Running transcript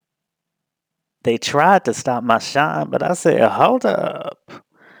They tried to stop my shine, but I said, hold up.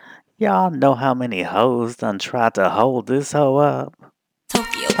 Y'all know how many hoes done tried to hold this hoe up?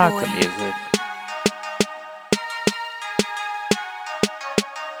 Tokyo Talk boy. the music.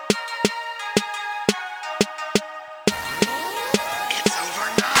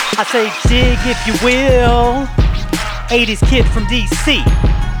 I say dig if you will. 80s kid from DC.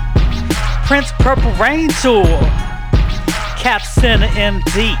 Prince Purple Rain Tour. Cap Center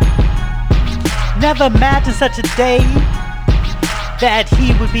MD. Never imagined such a day that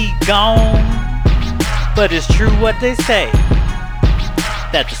he would be gone. But it's true what they say,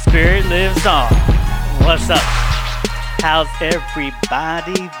 that the spirit lives on. What's up? How's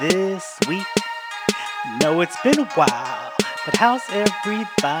everybody this week? No, it's been a while, but how's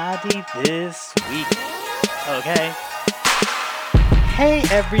everybody this week? Okay. Hey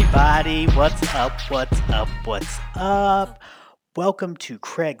everybody, what's up? What's up? What's up? Welcome to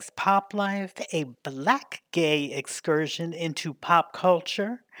Craig's Pop Life, a black gay excursion into pop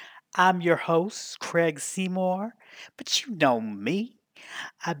culture. I'm your host, Craig Seymour, but you know me.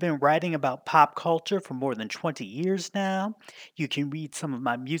 I've been writing about pop culture for more than 20 years now. You can read some of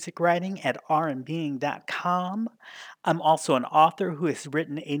my music writing at randbeing.com. I'm also an author who has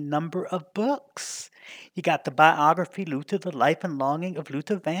written a number of books. You got the biography Luther, The Life and Longing of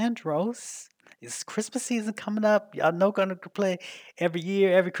Luther Vandross. It's Christmas season coming up. Y'all know gonna play every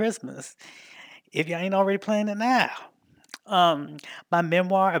year, every Christmas. If y'all ain't already playing it now. Um, my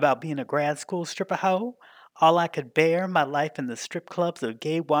memoir about being a grad school stripper hoe, All I Could Bear, My Life in the Strip Clubs of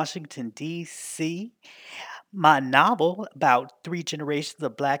Gay Washington, D.C. My novel about three generations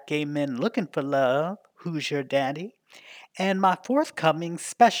of black gay men looking for love, Who's Your Daddy? And my forthcoming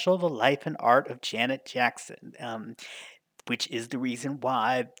special, The Life and Art of Janet Jackson, which is the reason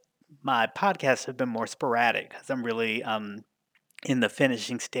why my podcasts have been more sporadic, because I'm really in the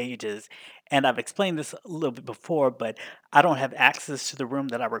finishing stages. And I've explained this a little bit before, but I don't have access to the room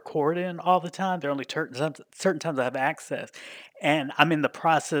that I record in all the time. There are only certain times I have access. And I'm in the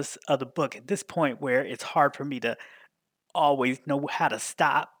process of the book at this point where it's hard for me to always know how to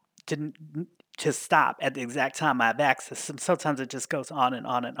stop to to stop at the exact time I have access. Sometimes it just goes on and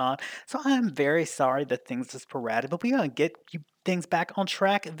on and on. So I'm very sorry that things are sporadic, but we're gonna get you things back on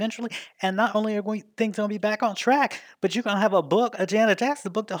track eventually. And not only are things gonna be back on track, but you're gonna have a book, a Janet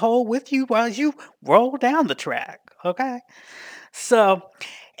Jackson book, to hold with you while you roll down the track. Okay. So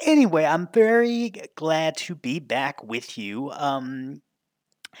anyway, I'm very glad to be back with you.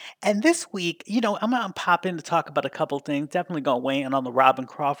 And this week, I'm gonna pop in to talk about a couple things. Definitely gonna weigh in on the Robin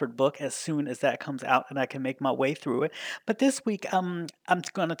Crawford book as soon as that comes out and I can make my way through it. But this week, I'm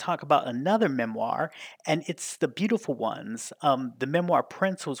gonna talk about another memoir, and it's The Beautiful Ones, the memoir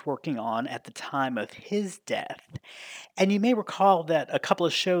Prince was working on at the time of his death. And you may recall that a couple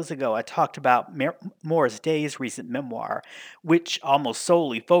of shows ago, I talked about Morris Day's recent memoir, which almost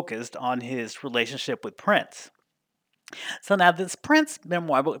solely focused on his relationship with Prince. So now this Prince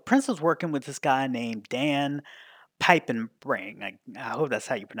memoir, but Prince was working with this guy named Dan Pipenbring. I hope that's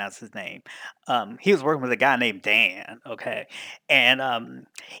how you pronounce his name. He was working with a guy named Dan. Okay, and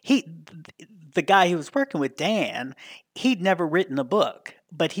he, the guy he was working with, Dan, he'd never written a book,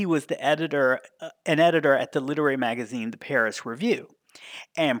 but he was the editor, an editor at the literary magazine, The Paris Review.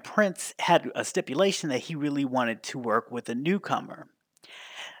 And Prince had a stipulation that he really wanted to work with a newcomer.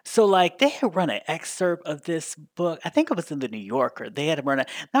 So, like, they had run an excerpt of this book. I think it was in the New Yorker. They had run a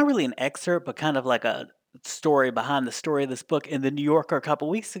not really an excerpt, but kind of like a story behind the story of this book in the New Yorker a couple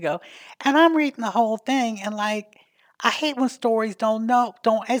weeks ago. And I'm reading the whole thing, and like, I hate when stories don't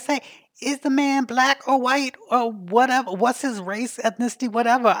I say, is the man black or white or whatever? What's his race, ethnicity,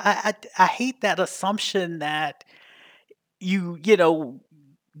 whatever? I hate that assumption that you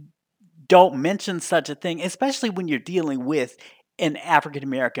don't mention such a thing, especially when you're dealing with an African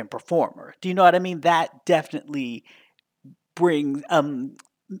American performer. Do you know what I mean? That definitely brings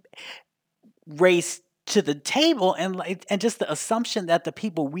race to the table, and like, and just the assumption that the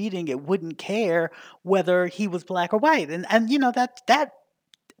people reading it wouldn't care whether he was black or white. And that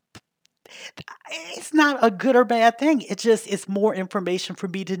it's not a good or bad thing. It's more information for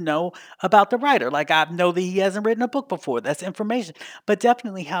me to know about the writer. Like, I know that he hasn't written a book before. That's information. But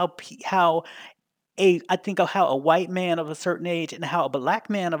definitely how I think of how a white man of a certain age and how a black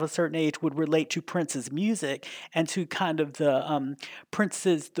man of a certain age would relate to Prince's music, and to kind of the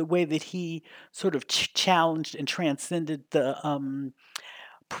way that he sort of challenged and transcended the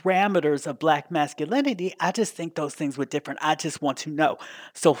parameters of black masculinity. I just think those things were different. I just want to know.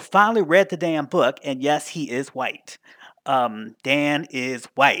 So finally read the damn book, and yes, he is white. Dan is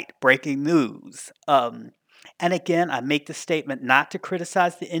white. Breaking news. And again, I make the statement not to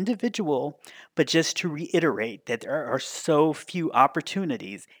criticize the individual, but just to reiterate that there are so few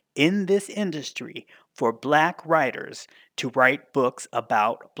opportunities in this industry for Black writers to write books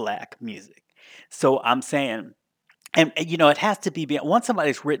about Black music. So I'm saying, it has to be once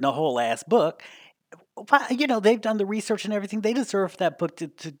somebody's written a whole ass book, they've done the research and everything. They deserve that book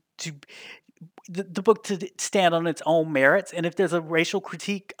to the book to stand on its own merits. And if there's a racial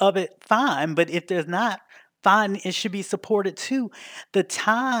critique of it, fine. But if there's not, fine. It should be supported too. The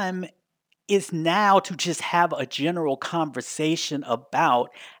time is now to just have a general conversation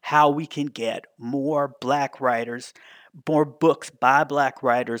about how we can get more Black writers, more books by Black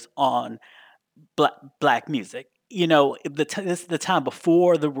writers on black music. This is the time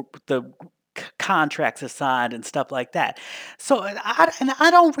before the contracts are signed and stuff like that. So I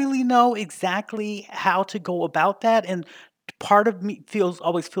don't really know exactly how to go about that. And part of me feels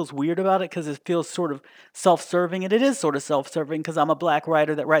always feels weird about it because it feels sort of self-serving, and it is sort of self-serving because I'm a Black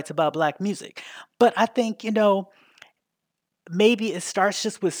writer that writes about Black music. But I think maybe it starts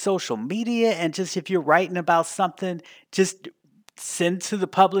just with social media, and just if you're writing about something, just send to the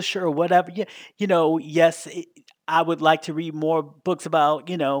publisher or whatever. Yes, I would like to read more books about,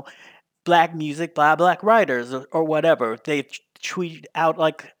 Black music by Black writers, or whatever. They tweet out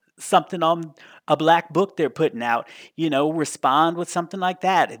like something on a Black book they're putting out, respond with something like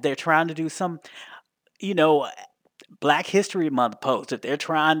that. If they're trying to do some, you know, Black History Month post, if they're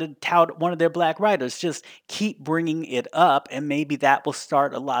trying to tout one of their Black writers, just keep bringing it up, and maybe that will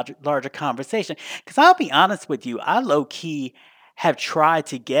start a larger conversation. Because I'll be honest with you, I low key have tried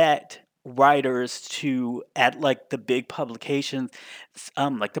to get writers to at like the big publications,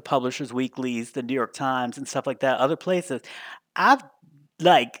 like the Publishers Weeklies, the New York Times, and stuff like that, other places. I've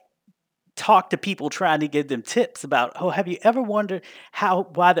like talked to people trying to give them tips about, oh, have you ever wondered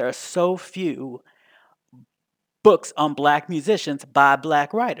why there are so few books on Black musicians by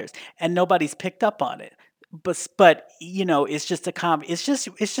Black writers, and nobody's picked up on it. But it's just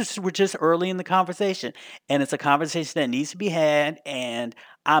it's just we're just early in the conversation, and it's a conversation that needs to be had. And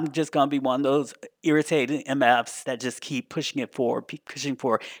I'm just gonna be one of those irritated MFs that just keep pushing it forward, pushing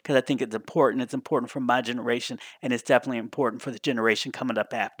forward, because I think it's important. It's important for my generation, and it's definitely important for the generation coming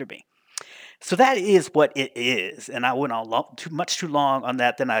up after me. So that is what it is, and I went on too long on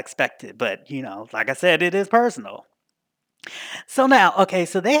that than I expected. But like I said, it is personal. So now, okay,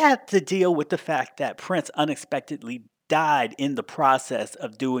 so they had to deal with the fact that Prince unexpectedly died in the process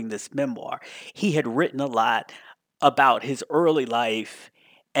of doing this memoir. He had written a lot about his early life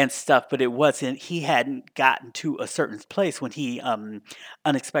and stuff, but he hadn't gotten to a certain place when he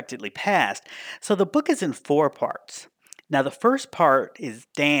unexpectedly passed. So the book is in four parts. Now, the first part is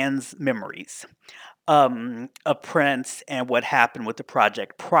Dan's memories of Prince and what happened with the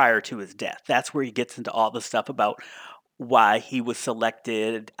project prior to his death. That's where he gets into all the stuff about why he was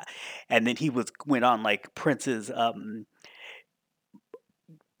selected, and then he went on like Prince's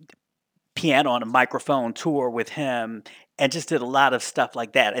piano on a microphone tour with him, and just did a lot of stuff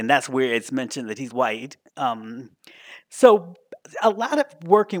like that. And that's where it's mentioned that he's white. So a lot of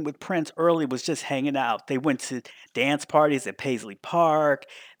working with Prince early was just hanging out. They went to dance parties at Paisley Park.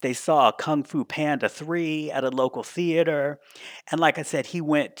 They saw Kung Fu Panda 3 at a local theater. And like I said, he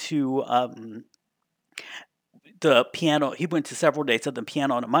went to several dates of the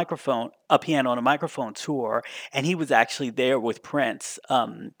piano on a microphone tour, and he was actually there with Prince,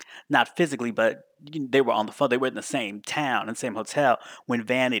 not physically, but they were on the phone. They were in the same town and same hotel when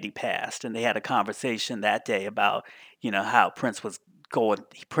Vanity passed, and they had a conversation that day about how Prince was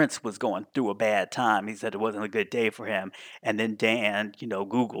going through a bad time. He said it wasn't a good day for him, and then Dan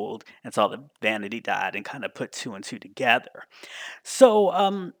Googled and saw that Vanity died and kind of put two and two together.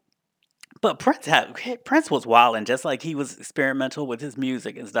 So but Prince was wild, and just like he was experimental with his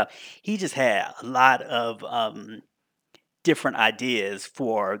music and stuff, he just had a lot of different ideas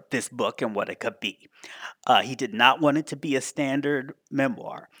for this book and what it could be. He did not want it to be a standard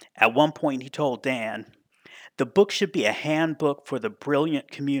memoir. At one point, he told Dan, "The book should be a handbook for the brilliant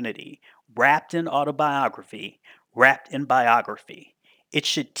community, wrapped in autobiography, wrapped in biography. It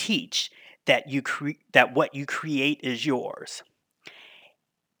should teach that what you create is yours.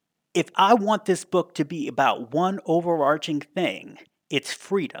 If I want this book to be about one overarching thing, it's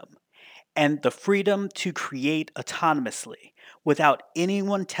freedom, and the freedom to create autonomously without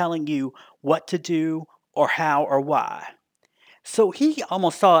anyone telling you what to do or how or why." So he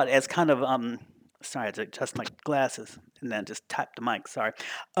almost saw it as kind of sorry, I had to adjust my glasses and then just tap the mic. Sorry.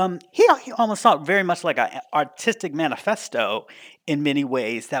 He almost saw it very much like an artistic manifesto in many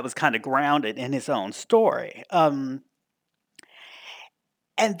ways that was kind of grounded in his own story.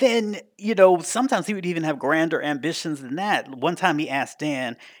 And then, sometimes he would even have grander ambitions than that. One time he asked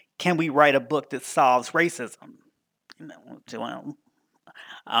Dan, "Can we write a book that solves racism?" Well,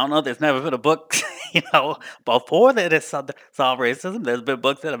 I don't know. There's never been a book, before that has solved racism. There's been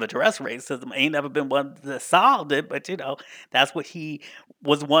books that have addressed racism. Ain't never been one that solved it, but that's what he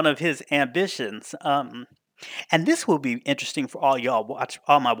was one of his ambitions. And this will be interesting for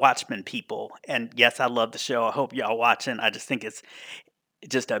all my Watchmen people. And yes, I love the show. I hope y'all watching. I just think it's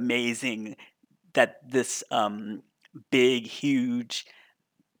just amazing that this big, huge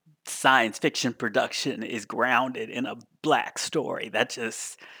science fiction production is grounded in a black story. That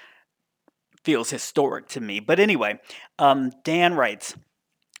just feels historic to me. But anyway, Dan writes,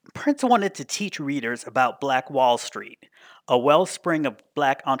 Prince wanted to teach readers about Black Wall Street, a wellspring of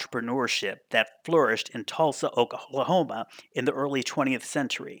black entrepreneurship that flourished in Tulsa, Oklahoma in the early 20th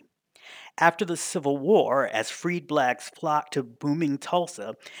century. After the Civil War, as freed blacks flocked to booming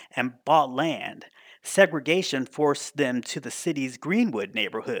Tulsa and bought land, segregation forced them to the city's Greenwood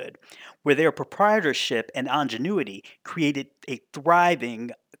neighborhood, where their proprietorship and ingenuity created a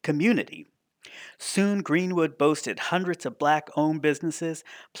thriving community. Soon, Greenwood boasted hundreds of black owned businesses,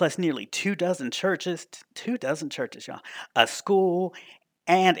 plus nearly 2 dozen churches, y'all, a school,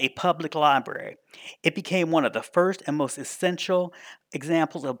 and a public library. It became one of the first and most essential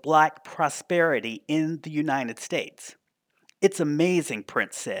examples of black prosperity in the United States. It's amazing,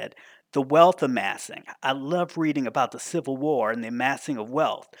 Prince said. The wealth amassing. I love reading about the Civil War and the amassing of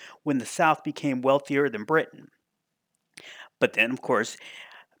wealth when the South became wealthier than Britain. But then, of course,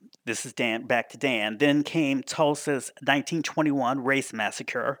 this is Dan, back to Dan. Then came Tulsa's 1921 race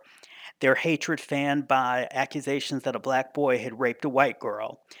massacre, their hatred fanned by accusations that a black boy had raped a white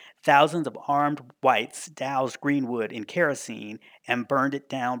girl. Thousands of armed whites doused Greenwood in kerosene and burned it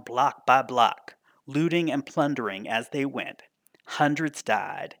down block by block, looting and plundering as they went. Hundreds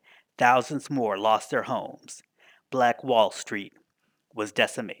died. Thousands more lost their homes. Black Wall Street was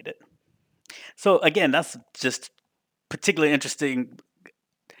decimated. So, again, that's just particularly interesting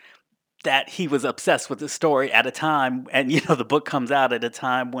that he was obsessed with the story at a time, and the book comes out at a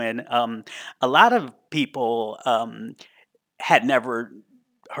time when a lot of people had never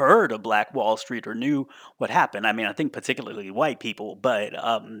heard of Black Wall Street or knew what happened. I mean, I think particularly white people, but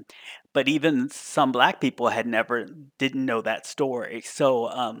even some black people had never didn't know that story.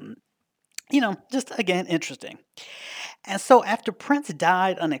 So just again interesting. And so after Prince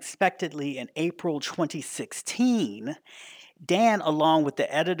died unexpectedly in April 2016, Dan, along with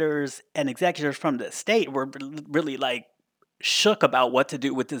the editors and executives from the estate, were really like shook about what to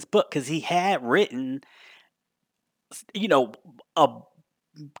do with this book because he had written, you know, a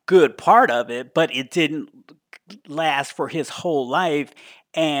good part of it, but it didn't last for his whole life,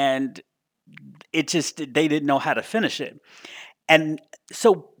 and they didn't know how to finish it. And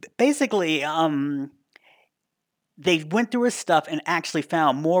so basically, they went through his stuff and actually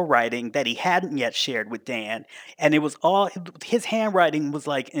found more writing that he hadn't yet shared with Dan. And it was all his handwriting was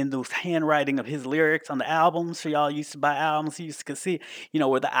like in the handwriting of his lyrics on the albums. So y'all used to buy albums, you used to see,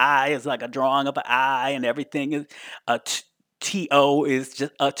 where the I is like a drawing of an I and everything is a TO is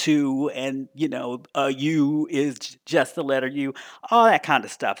just a two, and a U is just the letter U, all that kind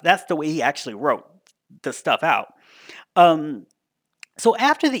of stuff. That's the way he actually wrote the stuff out. Um, so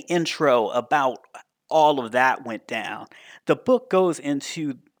after the intro about all of that went down, the book goes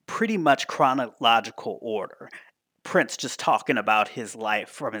into pretty much chronological order. Prince just talking about his life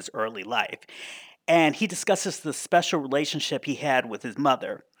from his early life. And he discusses the special relationship he had with his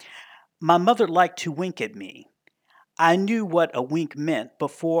mother. My mother liked to wink at me. I knew what a wink meant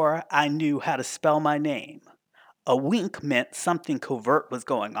before I knew how to spell my name. A wink meant something covert was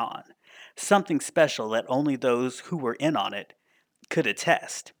going on, something special that only those who were in on it could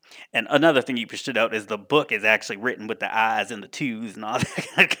attest. And another thing you should note is the book is actually written with the I's and the twos and all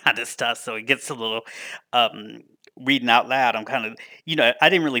that kind of stuff. So it gets a little um, reading out loud. I'm kind of, I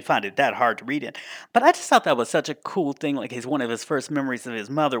didn't really find it that hard to read it, but I just thought that was such a cool thing. Like one of his first memories of his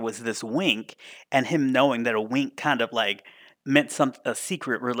mother was this wink, and him knowing that a wink kind of like meant a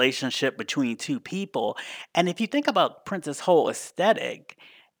secret relationship between two people. And if you think about Prince's whole aesthetic,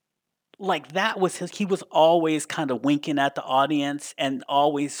 like that was he was always kind of winking at the audience and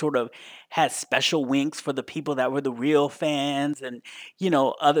always sort of had special winks for the people that were the real fans, and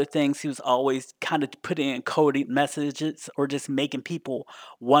other things he was always kind of putting in coded messages or just making people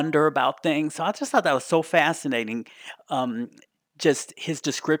wonder about things. So I just thought that was so fascinating, um just his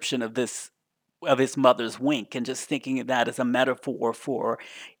description of his mother's wink, and just thinking of that as a metaphor for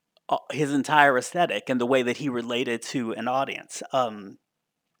his entire aesthetic and the way that he related to an audience.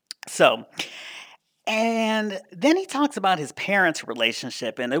 So And then he talks about his parents'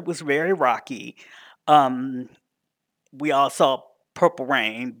 relationship, and it was very rocky. Um, we all saw Purple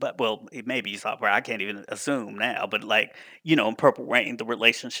Rain, but well, maybe you saw, where I can't even assume now, but like, in Purple Rain, the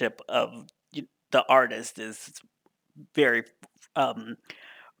relationship of the artist is very um,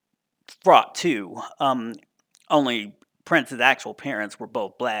 fraught too. Only Prince's actual parents were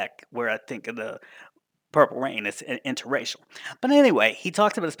both black, where I think of the Purple Rain is interracial. But anyway, he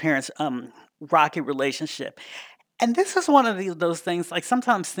talks about his parents' rocky relationship. And this is one of those things, like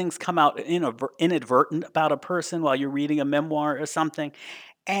sometimes things come out inadvertent about a person while you're reading a memoir or something.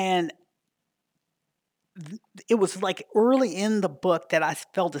 And it was like early in the book that I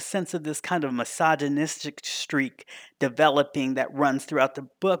felt a sense of this kind of misogynistic streak developing that runs throughout the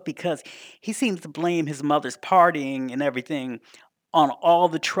book, because he seems to blame his mother's partying and everything on all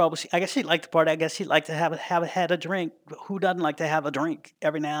the trouble. I guess she liked to party. I guess she liked to had a drink. Who doesn't like to have a drink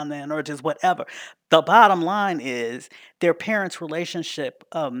every now and then, or just whatever? The bottom line is their parents' relationship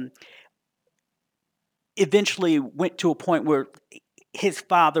eventually went to a point where his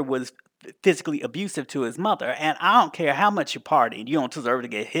father was physically abusive to his mother, and I don't care how much you partied, you don't deserve to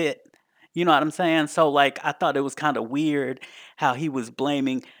get hit. You know what I'm saying? So, like, I thought it was kinda weird how he was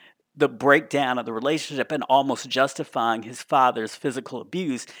blaming the breakdown of the relationship and almost justifying his father's physical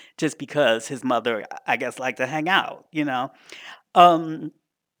abuse just because his mother, I guess, liked to hang out, you know? Um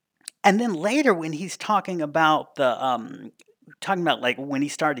and then later when he's talking about, like, when he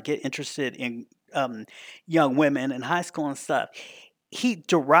started to get interested in, young women in high school and stuff, he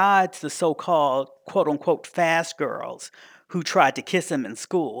derides the so-called, quote, unquote, "fast girls" who tried to kiss him in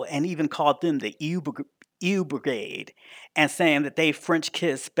school, and even called them the "ewe brigade," and saying that they French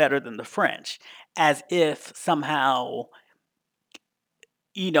kiss better than the French, as if somehow,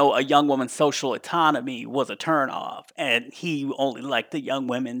 a young woman's social autonomy was a turnoff, and he only liked the young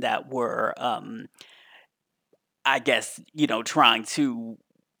women that were, I guess, trying to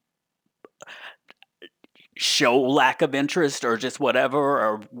show lack of interest or just whatever,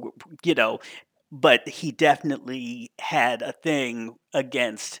 or, you know, but he definitely had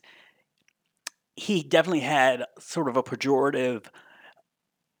sort of a pejorative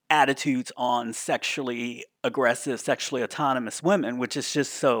attitudes on sexually aggressive, sexually autonomous women, which is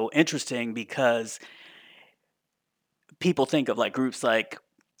just so interesting because people think of like groups like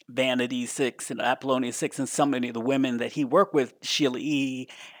Vanity Six and Apollonia Six, and so many of the women that he worked with, Sheila E.,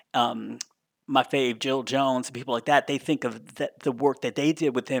 um, my fave Jill Jones, people like that. They think of that the work that they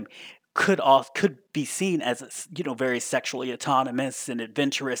did with him could be seen as very sexually autonomous and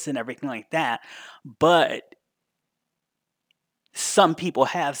adventurous and everything like that. But some people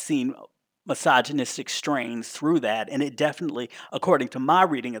have seen misogynistic strains through that, and it definitely, according to my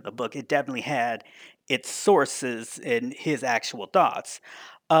reading of the book, it definitely had its sources in his actual thoughts.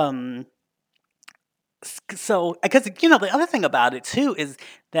 Um, so, because the other thing about it too is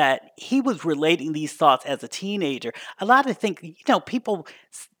that he was relating these thoughts as a teenager. A lot of think, people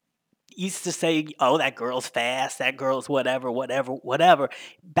used to say, "Oh, that girl's fast, that girl's whatever, whatever, whatever."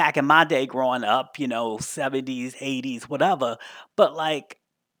 Back in my day growing up, 70s, 80s, whatever. But like,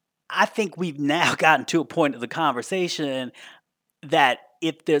 I think we've now gotten to a point of the conversation that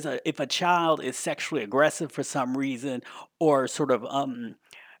if a child is sexually aggressive for some reason, or sort of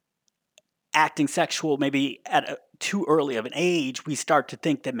acting sexual maybe at too early of an age, we start to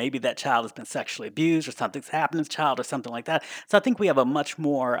think that maybe that child has been sexually abused or something's happened to the child or something like that. So I think we have a much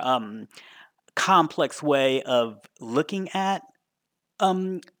more complex way of looking at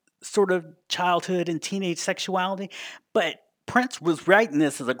um, sort of childhood and teenage sexuality. But Prince was writing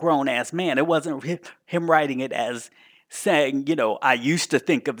this as a grown ass man. It wasn't him writing it as saying, I used to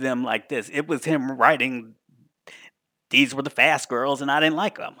think of them like this. It was him writing, these were the fast girls and I didn't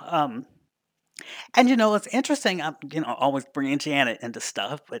like them. And it's interesting. I'm, always bringing Janet into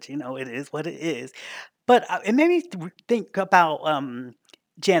stuff, but it is what it is. But it made me think about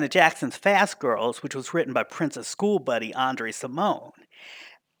Janet Jackson's Fast Girls, which was written by Prince's school buddy, Andre Simone,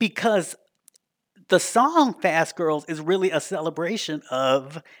 because the song Fast Girls is really a celebration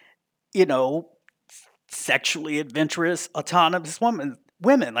of, you know, sexually adventurous, autonomous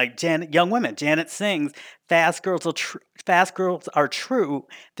women like Janet, young women. Janet sings, Fast girls are true.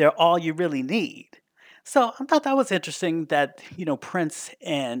 They're all you really need." So I thought that was interesting that Prince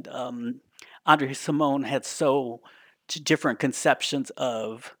and Andre Simone had so different conceptions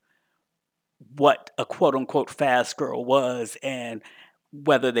of what a quote unquote fast girl was and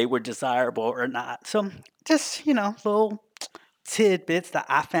whether they were desirable or not. So just, little tidbits that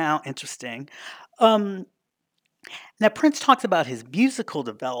I found interesting. Um, Now, Prince talks about his musical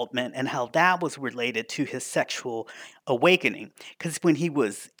development and how that was related to his sexual awakening. Because when he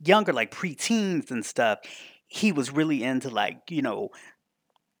was younger, like preteens and stuff, he was really into, like,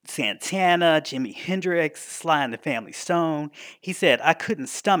 Santana, Jimi Hendrix, Sly and the Family Stone. He said, I couldn't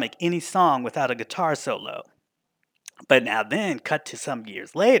stomach any song without a guitar solo. But now, then, cut to some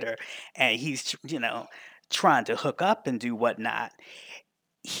years later, and he's, trying to hook up and do whatnot.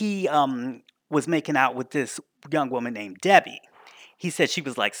 He was making out with this young woman named Debbie. He said she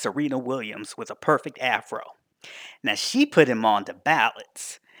was like Serena Williams with a perfect afro. Now she put him on to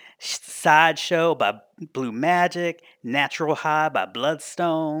ballads. Sideshow by Blue Magic, Natural High by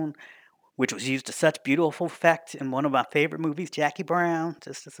Bloodstone, which was used to such beautiful effect in one of my favorite movies, Jackie Brown.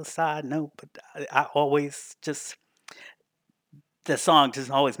 Just as a side note, but I always just the song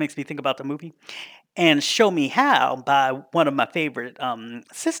just always makes me think about the movie. And Show Me How by one of my favorite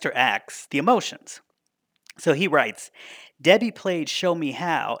sister acts, The Emotions. So he writes, Debbie played Show Me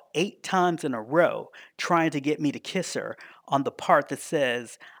How 8 times in a row, trying to get me to kiss her on the part that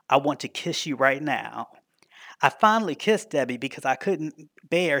says, I want to kiss you right now. I finally kissed Debbie because I couldn't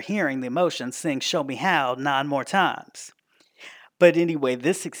bear hearing the emotions sing Show Me How 9 more times. But anyway,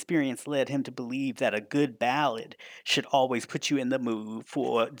 this experience led him to believe that a good ballad should always put you in the mood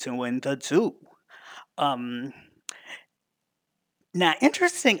for doing the two. Um, Now,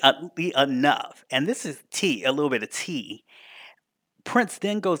 interestingly enough, and this is tea, a little bit of tea, Prince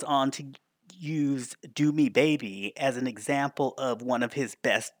then goes on to use Do Me Baby as an example of one of his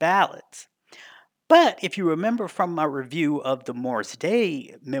best ballads. But if you remember from my review of the Morris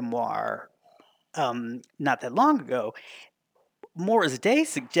Day memoir not that long ago, Morris Day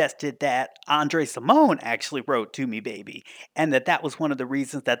suggested that Andre Simone actually wrote Do Me Baby, and that that was one of the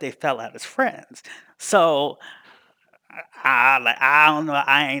reasons that they fell out as friends. So I don't know,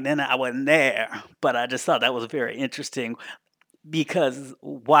 I ain't in it, I wasn't there, but I just thought that was very interesting because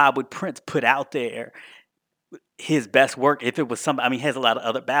why would Prince put out there his best work if it was some? I mean, he has a lot of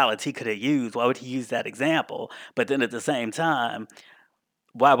other ballads he could have used. Why would he use that example? But then at the same time,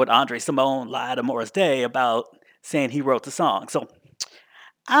 why would Andre Simone lie to Morris Day about saying he wrote the song? So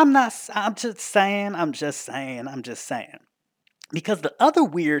I'm just saying, I'm just saying. Because the other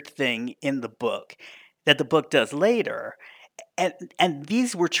weird thing in the book that the book does later, and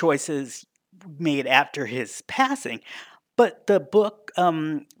these were choices made after his passing, but the book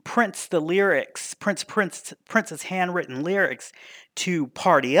prints the lyrics, Prince's handwritten lyrics to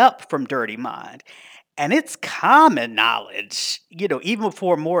 "Party Up" from Dirty Mind, and it's common knowledge, even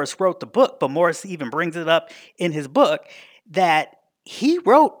before Morris wrote the book, but Morris even brings it up in his book that he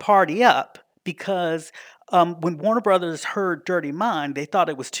wrote "Party Up" because when Warner Brothers heard Dirty Mind, they thought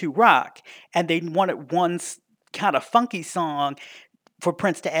it was too rock, and they wanted one kind of funky song for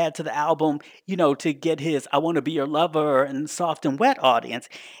Prince to add to the album, to get his I Want to Be Your Lover and Soft and Wet audience.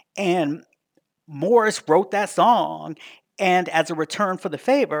 And Morris wrote that song. And as a return for the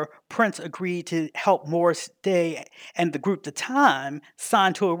favor, Prince agreed to help Morris Day and the group The Time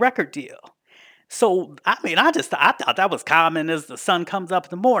sign to a record deal. So, I mean, I thought that was common as the sun comes up in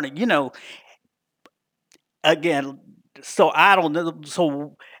the morning, again, so I don't know.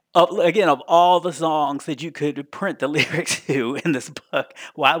 So again, of all the songs that you could print the lyrics to in this book,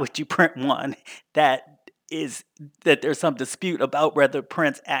 why would you print one that is that there's some dispute about whether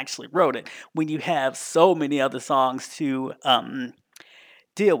Prince actually wrote it when you have so many other songs to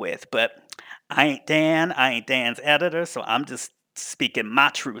deal with? But I ain't Dan's editor, so I'm just speaking my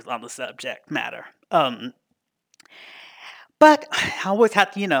truth on the subject matter. But I always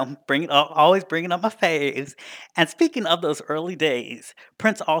have to, bring it up, always bringing up my faves. And speaking of those early days,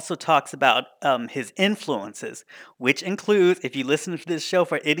 Prince also talks about his influences, which includes, if you listen to this show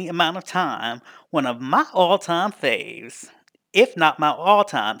for any amount of time, one of my all-time faves, if not my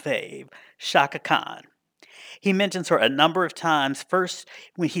all-time fave, Shaka Khan. He mentions her a number of times. First,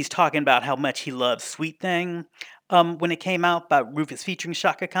 when he's talking about how much he loves Sweet Thing when it came out by Rufus featuring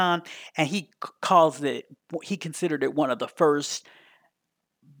Shaka Khan, and he considered it one of the first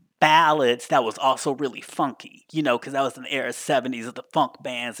ballads that was also really funky, because that was in the era 70s of the funk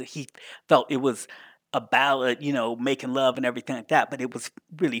bands, that he felt it was a ballad, making love and everything like that, but it was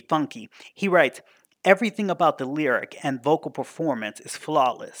really funky. He writes, everything about the lyric and vocal performance is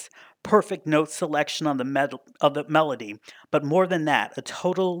flawless. Perfect note selection on of the melody, but more than that, a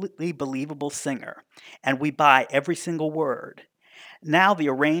totally believable singer. And we buy every single word. Now the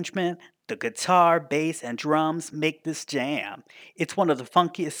arrangement, the guitar, bass, and drums make this jam. It's one of the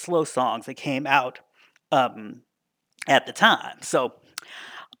funkiest slow songs that came out um, at the time. So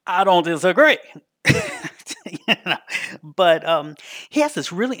I don't disagree. you know? But he has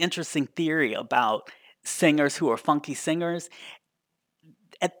this really interesting theory about singers who are funky singers,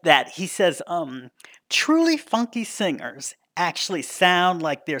 at that he says, truly funky singers actually sound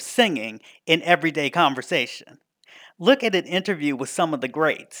like they're singing in everyday conversation. Look at an interview with some of the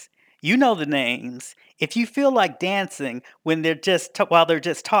greats. You know the names. If you feel like dancing when they're while they're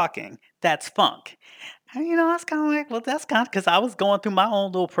just talking, that's funk. And, I was kind of like, well, that's kind of because I was going through my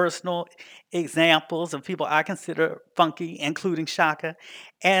own little personal examples of people I consider funky, including Shaka,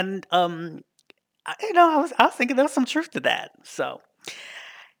 and I was thinking there was some truth to that. So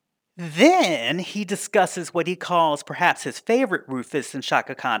then he discusses what he calls perhaps his favorite Rufus and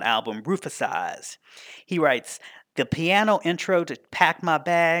Shaka Khan album, Rufus. He writes, the piano intro to Pack My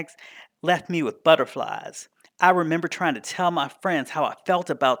Bags left me with butterflies. I remember trying to tell my friends how I felt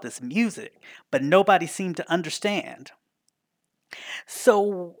about this music, but nobody seemed to understand.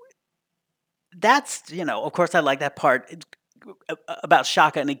 So of course, I like that part about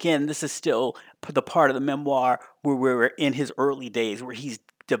Shaka. And again, this is still the part of the memoir where we're in his early days, where he's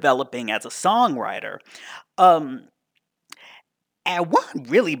developing as a songwriter. Um, and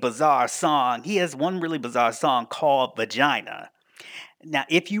he has one really bizarre song called Vagina. Now,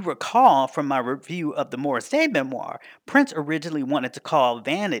 if you recall from my review of the Morris Day memoir, Prince originally wanted to call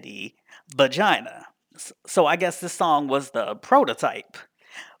Vanity Vagina. So I guess this song was the prototype.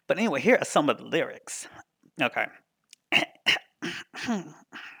 But anyway, here are some of the lyrics. Okay.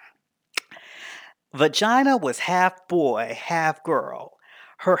 Vagina was half boy, half girl.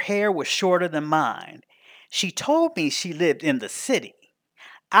 Her hair was shorter than mine. She told me she lived in the city.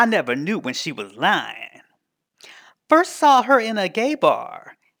 I never knew when she was lying. First saw her in a gay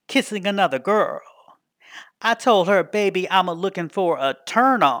bar, kissing another girl. I told her, baby, I'm a looking for a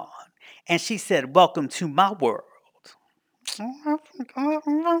turn on. And she said, welcome to my world.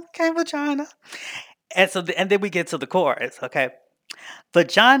 Okay, vagina. And then we get to the chorus, okay?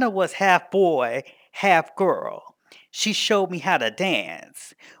 Vagina was half boy, half girl. She showed me how to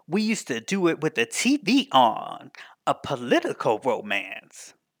dance. We used to do it with the TV on, a political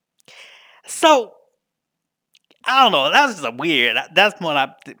romance. So, I don't know, that's just a weird. That's one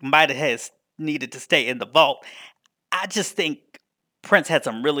I might have needed to stay in the vault. I just think Prince had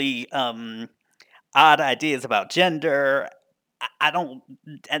some really odd ideas about gender. I don't,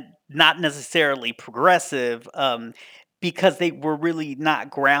 and not necessarily progressive, because they were really not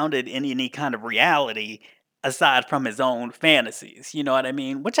grounded in any kind of reality aside from his own fantasies. You know what I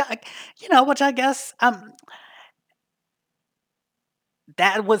mean? Which I guess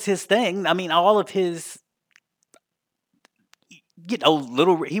that was his thing. I mean, all of his,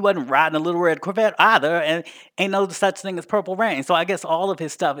 he wasn't riding a little red Corvette either, and ain't no such thing as Purple Rain. So I guess all of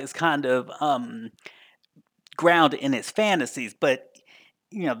his stuff is kind of grounded in his fantasies, but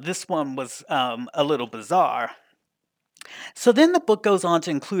this one was a little bizarre. So then the book goes on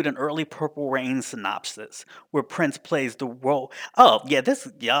to include an early Purple Rain synopsis where Prince plays the role. Oh, yeah, this,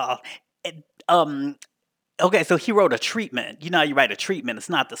 yeah. It- Um, okay, so he wrote a treatment. You know, how you write a treatment, it's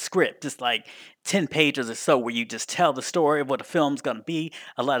not the script, it's like 10 pages or so where you just tell the story of what a film's going to be.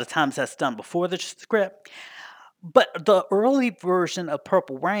 A lot of times that's done before the script. But the early version of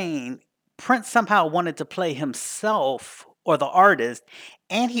Purple Rain, Prince somehow wanted to play himself or the artist,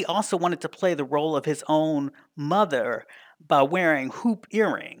 and he also wanted to play the role of his own mother by wearing hoop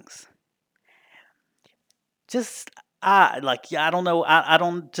earrings. Just like, yeah, I don't know. I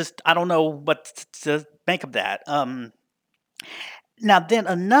don't know what to make of that. Now then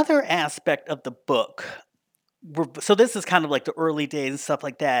another aspect of the book, so this is kind of like the early days and stuff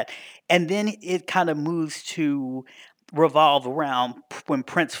like that, and then it kind of moves to revolve around when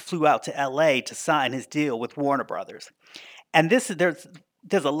Prince flew out to LA to sign his deal with Warner Brothers. And there's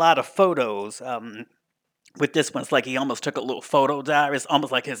a lot of photos with this one. It's like he almost took a little photo diary. It's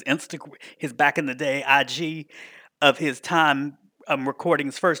almost like his back in the day IG of his time recording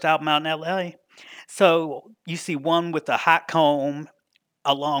his first album out in LA. So you see one with a hot comb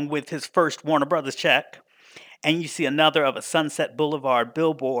along with his first Warner Brothers check. And you see another of a Sunset Boulevard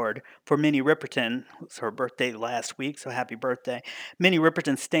billboard for Minnie Riperton. It was her birthday last week, so happy birthday. Minnie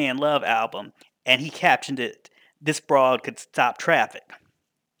Riperton's Stay in Love album. And he captioned it, This Broad Could Stop Traffic.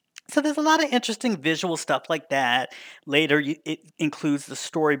 So there's a lot of interesting visual stuff like that. Later, it includes the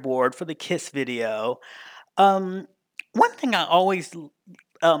storyboard for the Kiss video. Um, One thing I always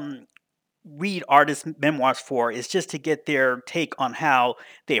um, read artists' memoirs for is just to get their take on how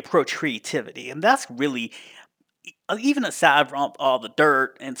they approach creativity. And that's really, even aside from all the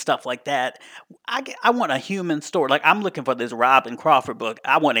dirt and stuff like that, I want a human story. Like, I'm looking for this Robin Crawford book.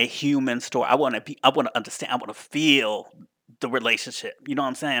 I want a human story. I want to understand. I want to feel the relationship. You know what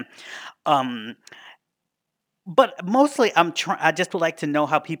I'm saying? Um, But mostly, I just would like to know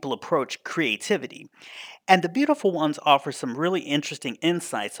how people approach creativity. And the beautiful ones offer some really interesting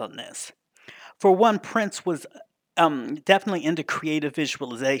insights on this. For one, Prince was definitely into creative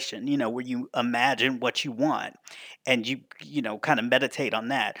visualization, where you imagine what you want and you kind of meditate on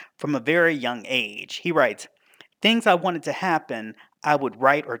that from a very young age. He writes, things I wanted to happen, I would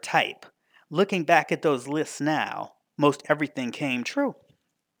write or type. Looking back at those lists now, most everything came true.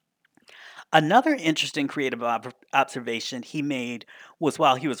 Another interesting creative observation he made was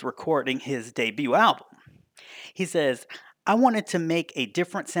while he was recording his debut album. He says, I wanted to make a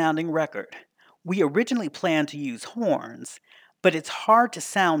different sounding record. We originally planned to use horns, but it's hard to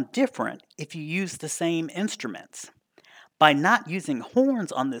sound different if you use the same instruments. By not using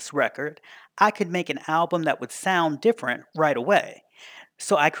horns on this record, I could make an album that would sound different right away.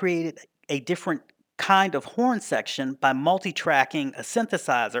 So I created a different kind of horn section by multi tracking a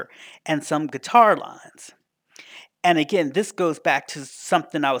synthesizer and some guitar lines. And again, this goes back to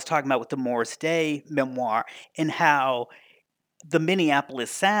something I was talking about with the Morris Day memoir and how the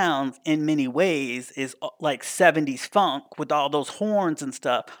Minneapolis sound in many ways is like 70s funk with all those horns and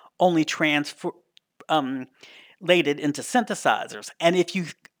stuff, only um, lated into synthesizers. And if you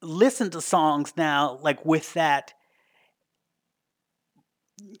listen to songs now, like with that,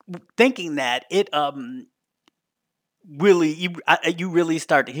 thinking that really you really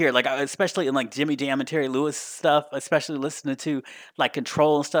start to hear like especially in like Jimmy Jam and Terry Lewis stuff, especially listening to like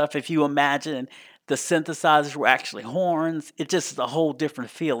Control and stuff. If you imagine the synthesizers were actually horns, it just is a whole different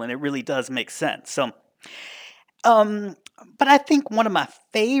feel, and it really does make sense. So, um, but I think one of my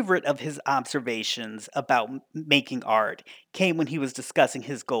favorite of his observations about making art came when he was discussing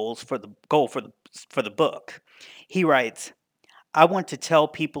his goals for the goal for the book. He writes, "I want to tell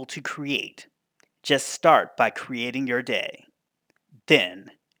people to create. Just start by creating your day.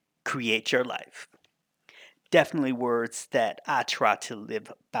 Then create your life." Definitely words that I try to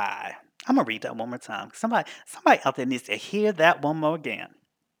live by. I'm gonna read that one more time. Somebody out there needs to hear that one more again.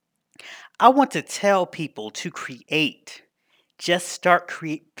 I want to tell people to create. Just start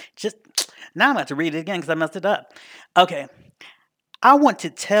create. Just now I'm about to read it again because I messed it up. Okay. I want to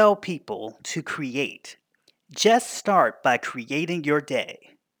tell people to create. Just start by creating your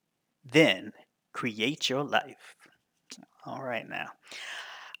day. Then create your life. All right now.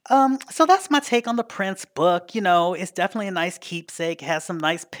 So that's my take on the Prince book. It's definitely a nice keepsake, has some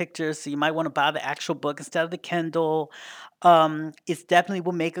nice pictures, so you might want to buy the actual book instead of the Kindle. It definitely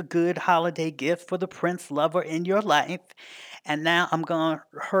will make a good holiday gift for the Prince lover in your life. And now I'm gonna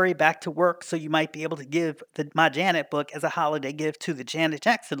hurry back to work, so you might be able to give my Janet book as a holiday gift to the Janet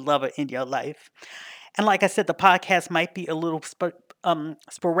Jackson lover in your life. And like I said, the podcast might be a little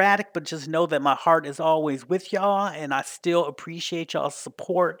sporadic, but just know that my heart is always with y'all, and I still appreciate y'all's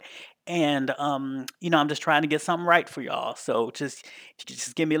support. And I'm just trying to get something right for y'all. So just if you could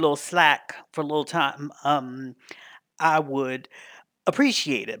just give me a little slack for a little time, I would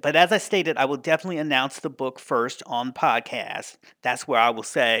appreciate it. But as I stated, I will definitely announce the book first on podcast. That's where I will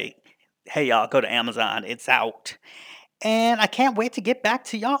say, "Hey, y'all, go to Amazon. It's out." And I can't wait to get back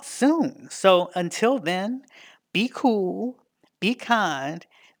to y'all soon. So until then, be cool, be kind,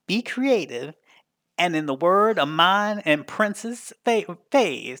 be creative, and in the word of mine and Princess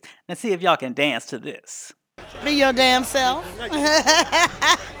Phase, let's see if y'all can dance to this. Be your damn self.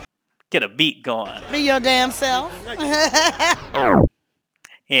 Get a beat going. Be your damn self.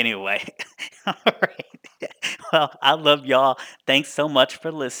 Anyway, all right. Well, I love y'all. Thanks so much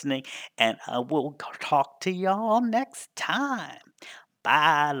for listening, and I will talk to y'all next time.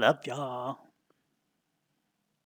 Bye. Love y'all.